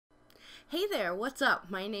Hey there, what's up?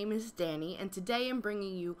 My name is Danny, and today I'm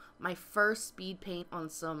bringing you my first speed paint on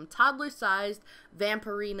some toddler-sized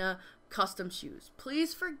Vampirina custom shoes.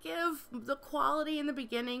 Please forgive the quality in the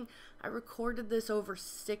beginning. I recorded this over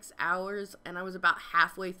 6 hours, and I was about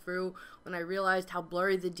halfway through when I realized how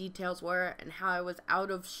blurry the details were and how I was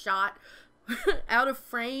out of shot, out of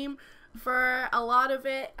frame for a lot of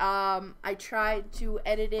it. I tried to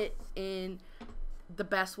edit it in the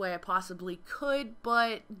best way I possibly could,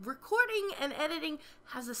 but recording and editing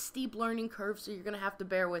has a steep learning curve, so you're gonna have to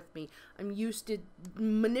bear with me. I'm used to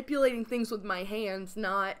manipulating things with my hands,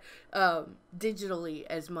 not digitally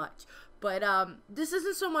as much. But this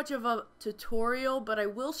isn't so much of a tutorial, but I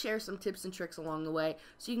will share some tips and tricks along the way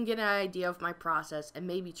so you can get an idea of my process and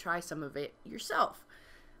maybe try some of it yourself.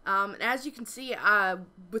 As you can see,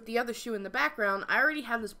 with the other shoe in the background, I already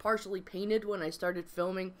have this partially painted when I started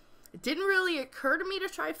filming. It didn't really occur to me to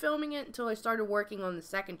try filming it until I started working on the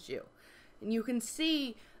second shoe. And you can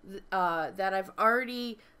see that I've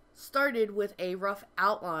already started with a rough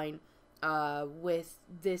outline with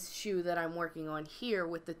this shoe that I'm working on here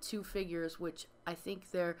with the two figures, which I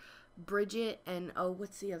think they're Bridget and, oh,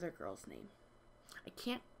 what's the other girl's name? I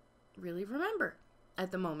can't really remember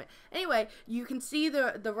at the moment. Anyway, you can see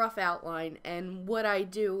the rough outline, and what I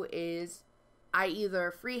do is I either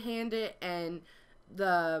freehand it and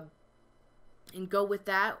go with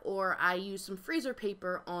that, or I use some freezer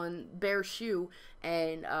paper on bare shoe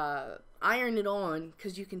and iron it on,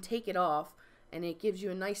 because you can take it off and it gives you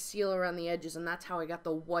a nice seal around the edges, and that's how I got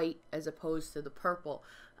the white as opposed to the purple.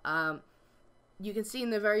 You can see in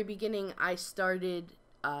the very beginning I started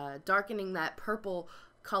darkening that purple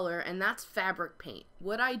color, and that's fabric paint.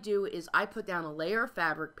 What I do is I put down a layer of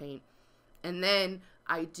fabric paint and then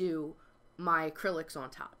I do my acrylics on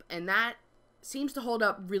top, and that seems to hold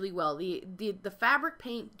up really well. The fabric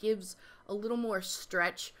paint gives a little more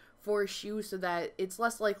stretch for a shoe so that it's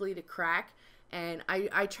less likely to crack, and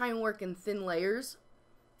I try and work in thin layers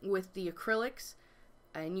with the acrylics,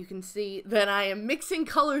 and you can see that I am mixing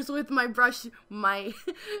colors with my brush.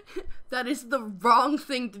 That is the wrong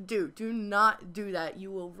thing to do. Do not do that.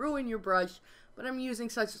 You will ruin your brush, but I'm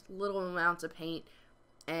using such little amounts of paint,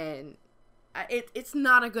 and it's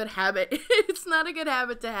not a good habit. It's not a good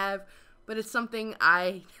habit to have, but it's something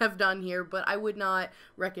I have done here, but I would not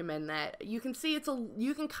recommend that. You can see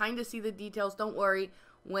you can kind of see the details. Don't worry,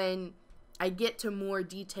 when I get to more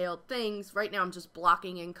detailed things, right now I'm just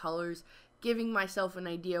blocking in colors, giving myself an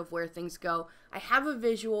idea of where things go. I have a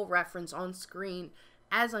visual reference on screen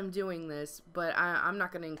as I'm doing this, but I'm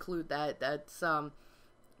not going to include that. That's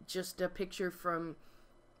just a picture from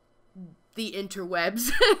the interwebs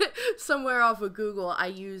somewhere off of Google I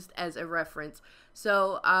used as a reference.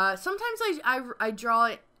 So sometimes I draw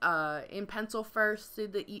it in pencil first so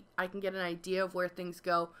that I can get an idea of where things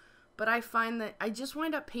go, but I find that I just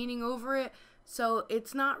wind up painting over it, so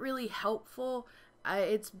it's not really helpful.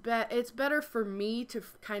 It's better for me to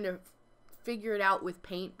kind of figure it out with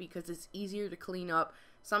paint because it's easier to clean up.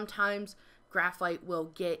 Sometimes graphite will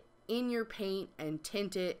get in your paint and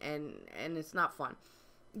tint it, and it's not fun.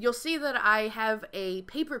 You'll see that I have a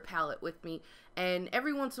paper palette with me, and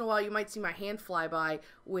every once in a while you might see my hand fly by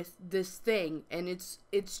with this thing, and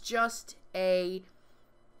it's just a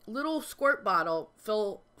little squirt bottle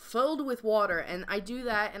filled with water, and I do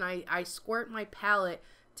that, and I squirt my palette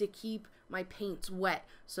to keep my paints wet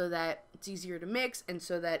so that it's easier to mix and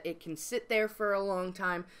so that it can sit there for a long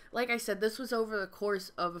time. Like I said, this was over the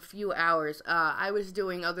course of a few hours. I was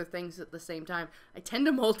doing other things at the same time. I tend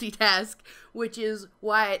to multitask, which is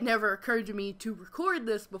why it never occurred to me to record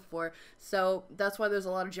this before. So that's why there's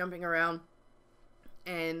a lot of jumping around.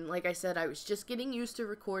 And like I said, I was just getting used to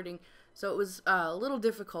recording, so it was a little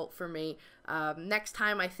difficult for me. Next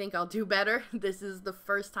time I think I'll do better. This is the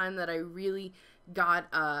first time that I really got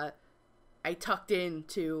I tucked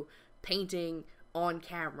into painting on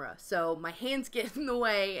camera, so my hands get in the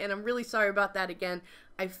way, and I'm really sorry about that again.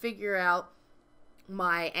 I figure out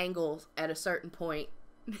my angles at a certain point.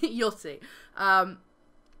 You'll see. And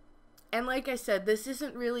like I said, this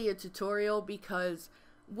isn't really a tutorial because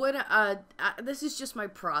this is just my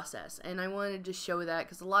process, and I wanted to show that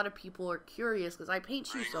because a lot of people are curious because I paint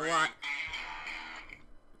shoes a lot.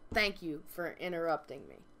 Thank you for interrupting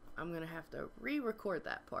me. I'm going to have to re-record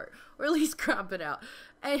that part, or at least crop it out.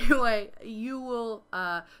 Anyway,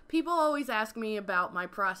 people always ask me about my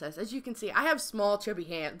process. As you can see, I have small, chubby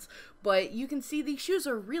hands, but you can see these shoes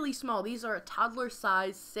are really small. These are a toddler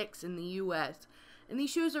size 6 in the US, and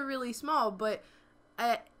these shoes are really small, but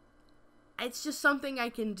it's just something I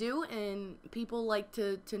can do, and people like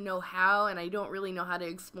to know how, and I don't really know how to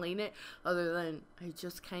explain it other than I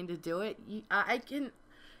just kind of do it.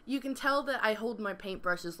 you can tell that I hold my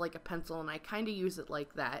paintbrushes like a pencil, and I kind of use it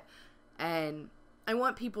like that. And I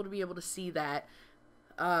want people to be able to see that.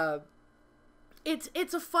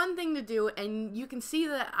 It's a fun thing to do, and you can see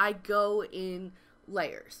that I go in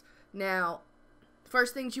layers. Now,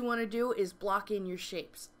 first things you want to do is block in your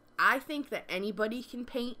shapes. I think that anybody can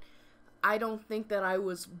paint. I don't think that I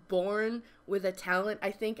was born with a talent.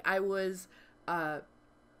 I think I was,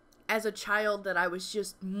 as a child, that I was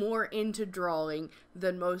just more into drawing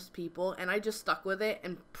than most people, and I just stuck with it,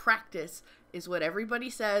 and practice is what everybody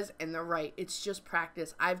says, and they're right. It's just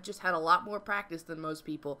practice. I've just had a lot more practice than most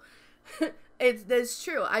people. That's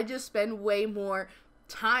true. I just spend way more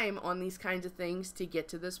time on these kinds of things to get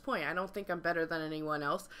to this point. I don't think I'm better than anyone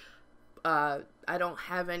else. I don't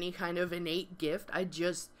have any kind of innate gift. I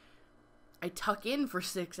tuck in for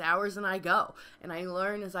 6 hours and I go, and I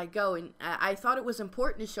learn as I go. And I thought it was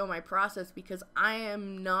important to show my process because I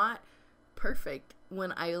am not perfect.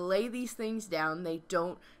 When I lay these things down, they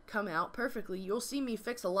don't come out perfectly. You'll see me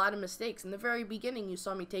fix a lot of mistakes. In the very beginning, you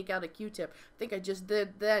saw me take out a Q-tip. I think I just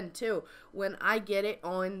did then too, when I get it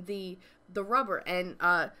on the rubber. And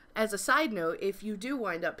as a side note, if you do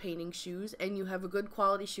wind up painting shoes and you have a good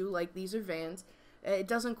quality shoe, like these are Vans, it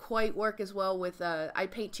doesn't quite work as well with, I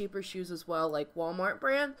paint cheaper shoes as well, like Walmart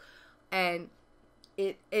brand, and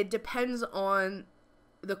it depends on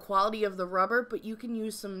the quality of the rubber, but you can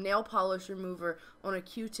use some nail polish remover on a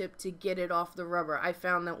Q-tip to get it off the rubber. I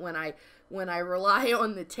found that when I rely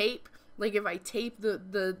on the tape, like if I tape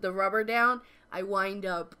the rubber down, I wind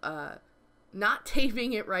up not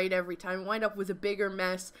taping it right every time. I wind up with a bigger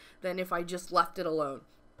mess than if I just left it alone.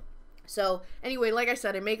 So anyway, like I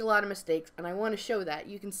said, I make a lot of mistakes, and I want to show that.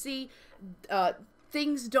 You can see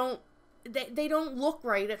things don't look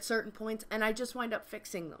right at certain points, and I just wind up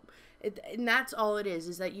fixing them. And that's all it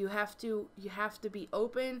is that you have to be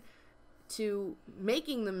open to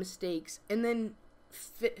making the mistakes and then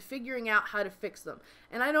figuring out how to fix them.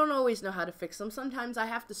 And I don't always know how to fix them. Sometimes I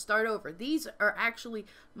have to start over. These are actually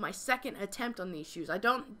my second attempt on these shoes. I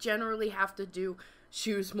don't generally have to do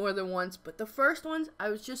shoes more than once, but the first ones, I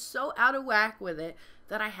was just so out of whack with it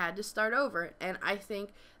that I had to start over, and I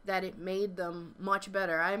think that it made them much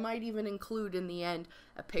better. I might even include in the end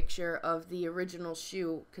a picture of the original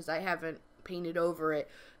shoe, because I haven't painted over it.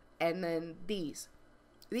 And then these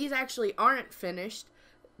actually aren't finished.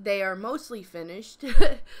 They are mostly finished.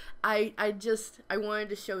 I wanted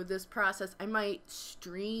to show this process. I might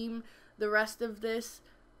stream the rest of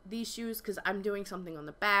these shoes, because I'm doing something on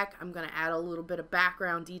the back. I'm going to add a little bit of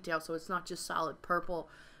background detail so it's not just solid purple.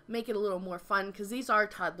 Make it a little more fun, because these are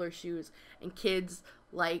toddler shoes, and kids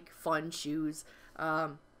like fun shoes.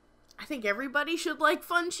 I think everybody should like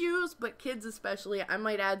fun shoes, but kids especially. I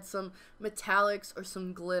might add some metallics or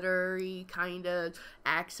some glittery kind of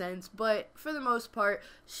accents, but for the most part,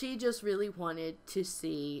 she just really wanted to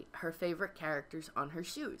see her favorite characters on her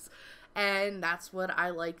shoes, and that's what I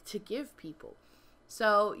like to give people.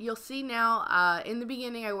 So you'll see now, in the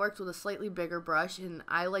beginning I worked with a slightly bigger brush, and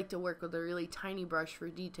I like to work with a really tiny brush for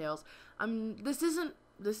details. I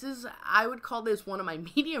would call this one of my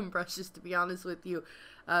medium brushes, to be honest with you.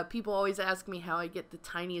 People always ask me how I get the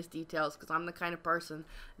tiniest details, because I'm the kind of person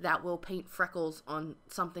that will paint freckles on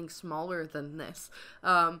something smaller than this.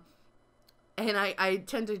 And I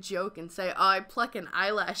tend to joke and say, oh, I pluck an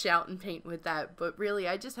eyelash out and paint with that, but really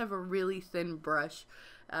I just have a really thin brush.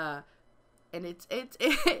 And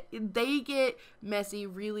they get messy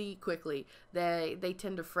really quickly. They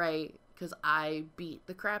tend to fray because I beat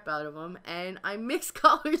the crap out of them, and I mix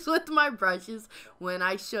colors with my brushes when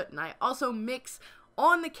I shouldn't. I also mix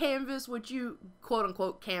on the canvas, which you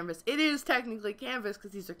quote-unquote canvas. It is technically canvas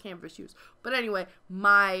because these are canvas shoes. But anyway,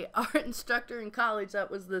 my art instructor in college,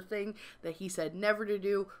 that was the thing that he said never to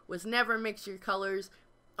do, was never mix your colors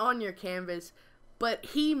on your canvas. But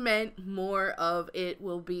he meant more of it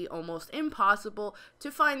will be almost impossible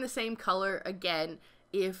to find the same color again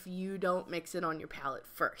if you don't mix it on your palette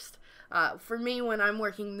first. For me, when I'm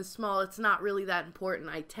working this small, it's not really that important.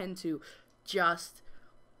 I tend to just,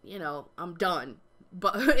 I'm done.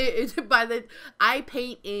 But I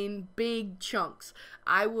paint in big chunks.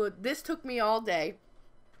 This took me all day.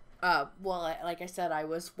 Like I said, I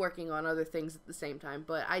was working on other things at the same time,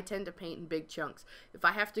 but I tend to paint in big chunks. If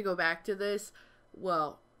I have to go back to this,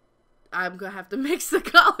 well, I'm going to have to mix the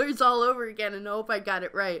colors all over again and hope I got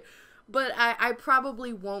it right. But I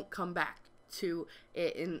probably won't come back to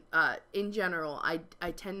it in general.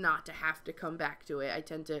 I tend not to have to come back to it. I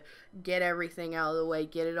tend to get everything out of the way,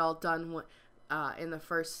 get it all done in the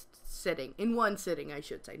first sitting. In one sitting, I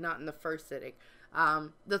should say, not in the first sitting.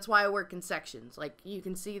 That's why I work in sections. Like, you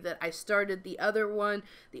can see that I started the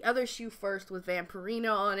other shoe first with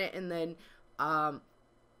Vampirina on it, and then I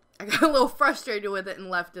got a little frustrated with it and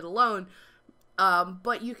left it alone.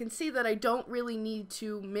 But you can see that I don't really need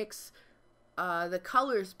to mix the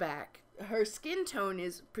colors back. Her skin tone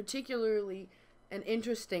is particularly an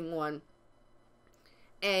interesting one,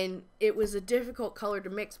 and it was a difficult color to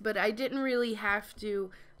mix, but I didn't really have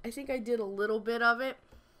to. I think I did a little bit of it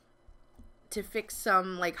to fix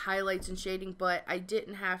some like highlights and shading, but I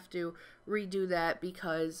didn't have to redo that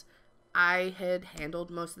because I had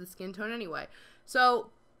handled most of the skin tone anyway.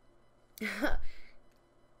 So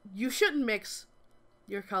you shouldn't mix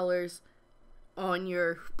your colors on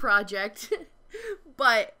your project,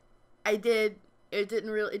 but I did.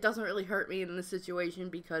 It doesn't really hurt me in this situation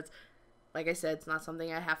because, like I said, it's not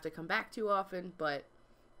something I have to come back to often, but,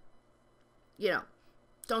 you know,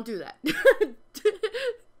 don't do that.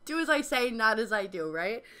 Do as I say, not as I do,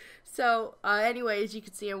 right? So, anyway, as you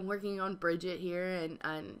can see, I'm working on Bridget here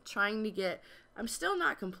and trying to get... I'm still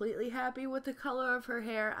not completely happy with the color of her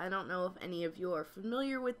hair. I don't know if any of you are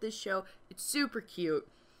familiar with this show. It's super cute,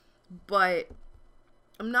 but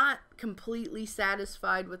I'm not completely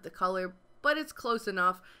satisfied with the color, but it's close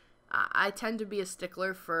enough. I tend to be a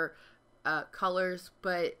stickler for colors,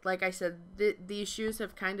 but like I said, these shoes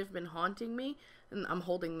have kind of been haunting me, and I'm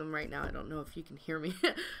holding them right now. I don't know if you can hear me,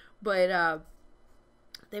 but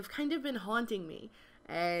they've kind of been haunting me,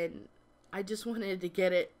 and I just wanted to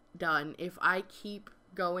get it done. If I keep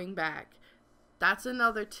going back, that's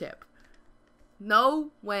another tip. Know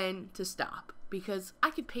when to stop, because I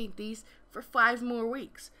could paint these for 5 more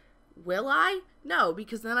weeks. Will I? No,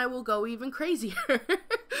 because then I will go even crazier.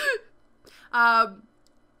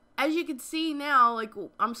 As you can see now, like,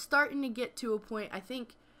 I'm starting to get to a point, I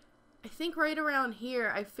think right around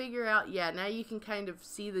here, I figure out, yeah, now you can kind of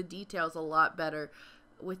see the details a lot better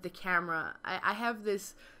with the camera. I have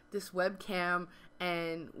this webcam,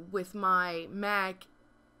 and with my Mac,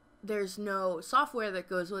 there's no software that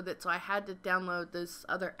goes with it, so I had to download this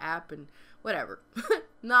other app and whatever.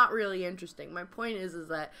 Not really interesting. My point is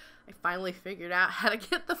that I finally figured out how to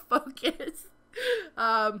get the focus.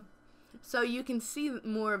 So you can see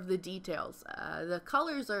more of the details. The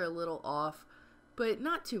colors are a little off, but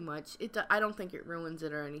not too much. I don't think it ruins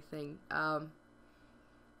it or anything.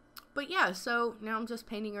 But yeah, so now I'm just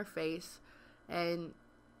painting her face, and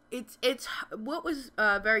it's what was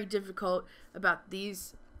very difficult about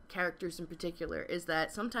these characters in particular is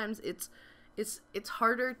that sometimes it's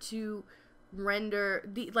harder to render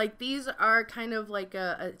these are kind of like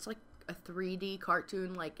it's like a 3D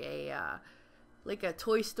cartoon, like a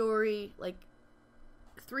Toy Story, like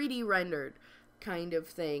 3D rendered kind of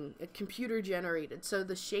thing, a computer generated. So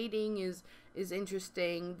the shading is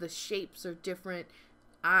interesting, the shapes are different.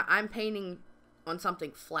 I'm painting on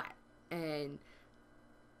something flat, and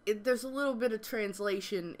there's a little bit of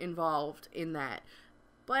translation involved in that.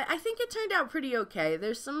 But I think it turned out pretty okay.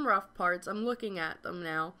 There's some rough parts. I'm looking at them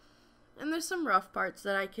now, and there's some rough parts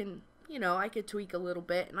that I can, I could tweak a little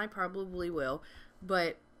bit, and I probably will.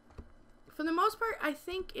 But for the most part, I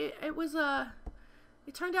think it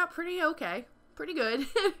turned out pretty okay, pretty good.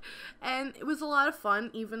 And it was a lot of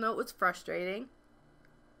fun, even though it was frustrating.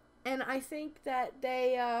 And I think that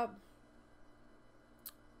I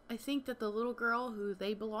think that the little girl who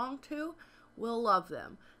they belong to will love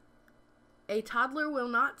them. A toddler will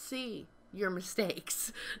not see your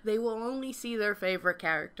mistakes. They will only see their favorite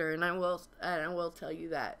character, and I will tell you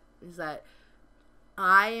that is that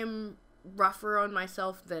I am rougher on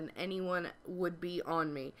myself than anyone would be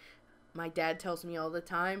on me. My dad tells me all the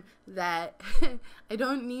time that I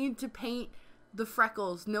don't need to paint the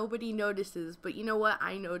freckles. Nobody notices, but you know what?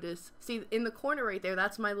 I notice. See, in the corner right there,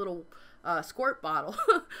 that's my little squirt bottle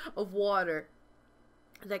of water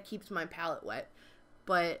that keeps my palette wet.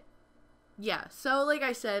 But yeah, so like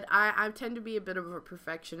I said, I tend to be a bit of a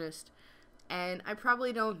perfectionist, and I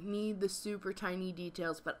probably don't need the super tiny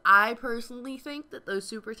details, but I personally think that those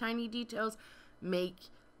super tiny details make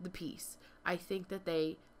the piece. I think that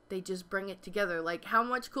they just bring it together. Like, how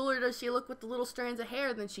much cooler does she look with the little strands of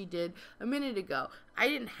hair than she did a minute ago? I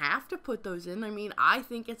didn't have to put those in. I mean, I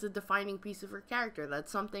think it's a defining piece of her character.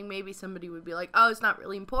 That's something maybe somebody would be like, oh, it's not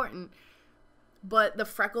really important. But the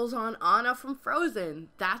freckles on Anna from Frozen,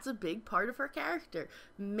 that's a big part of her character.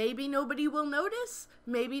 Maybe nobody will notice.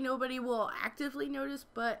 Maybe nobody will actively notice,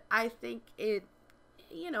 but I think it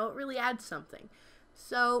really adds something.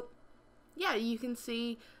 So, yeah, you can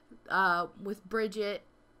see with Bridget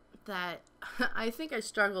that I think I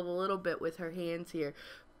struggled a little bit with her hands here,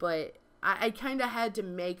 but I kind of had to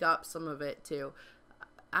make up some of it too.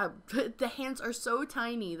 The hands are so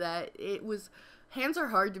tiny that it was Hands are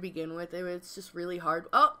hard to begin with. It's just really hard.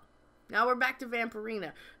 Oh, now we're back to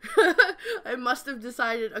Vampirina. I must have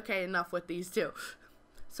decided, okay, enough with these two.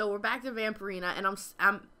 So we're back to Vampirina, and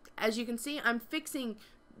I'm as you can see, I'm fixing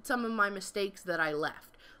some of my mistakes that I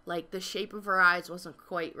left. Like, the shape of her eyes wasn't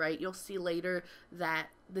quite right. You'll see later that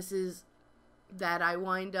I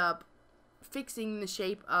wind up fixing the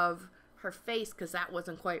shape of her face because that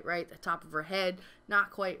wasn't quite right. The top of her head,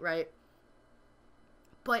 not quite right.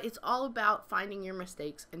 But it's all about finding your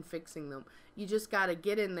mistakes and fixing them. You just gotta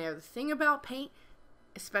get in there. The thing about paint,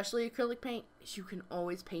 especially acrylic paint, is you can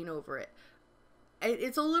always paint over it.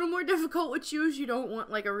 It's a little more difficult with shoes. You don't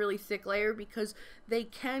want like a really thick layer because they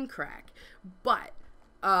can crack. But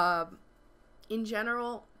in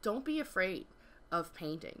general, don't be afraid of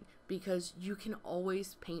painting because you can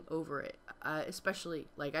always paint over it. Especially,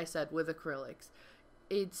 like I said, with acrylics.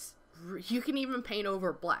 You can even paint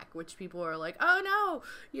over black, which people are like, oh no,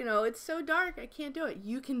 you know, it's so dark, I can't do it.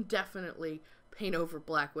 You can definitely paint over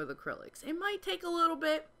black with acrylics. It might take a little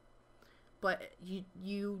bit, but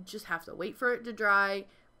you just have to wait for it to dry,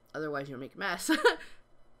 otherwise you'll make a mess.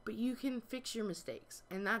 But you can fix your mistakes,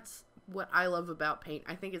 and that's what I love about paint.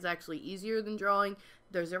 I think it's actually easier than drawing.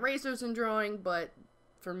 There's erasers in drawing, but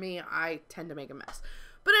for me, I tend to make a mess.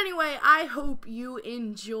 But anyway, I hope you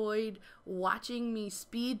enjoyed watching me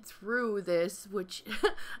speed through this, which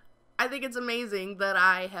I think it's amazing that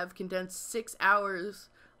I have condensed 6 hours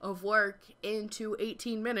of work into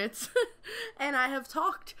 18 minutes, and I have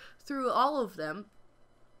talked through all of them.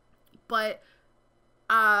 But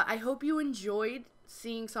I hope you enjoyed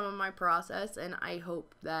seeing some of my process, and I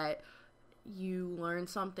hope that you learned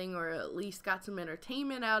something or at least got some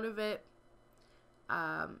entertainment out of it.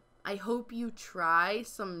 I hope you try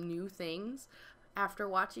some new things after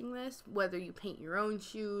watching this, whether you paint your own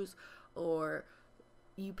shoes or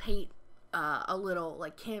you paint a little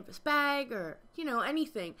like canvas bag or, you know,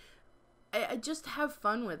 anything. I just have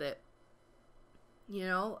fun with it. You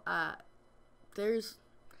know, there's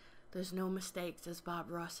no mistakes, as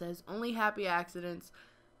Bob Ross says, only happy accidents.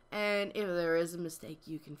 And if there is a mistake,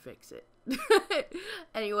 you can fix it.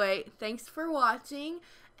 Anyway, thanks for watching,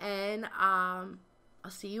 and I'll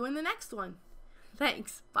see you in the next one.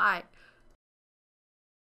 Thanks. Bye.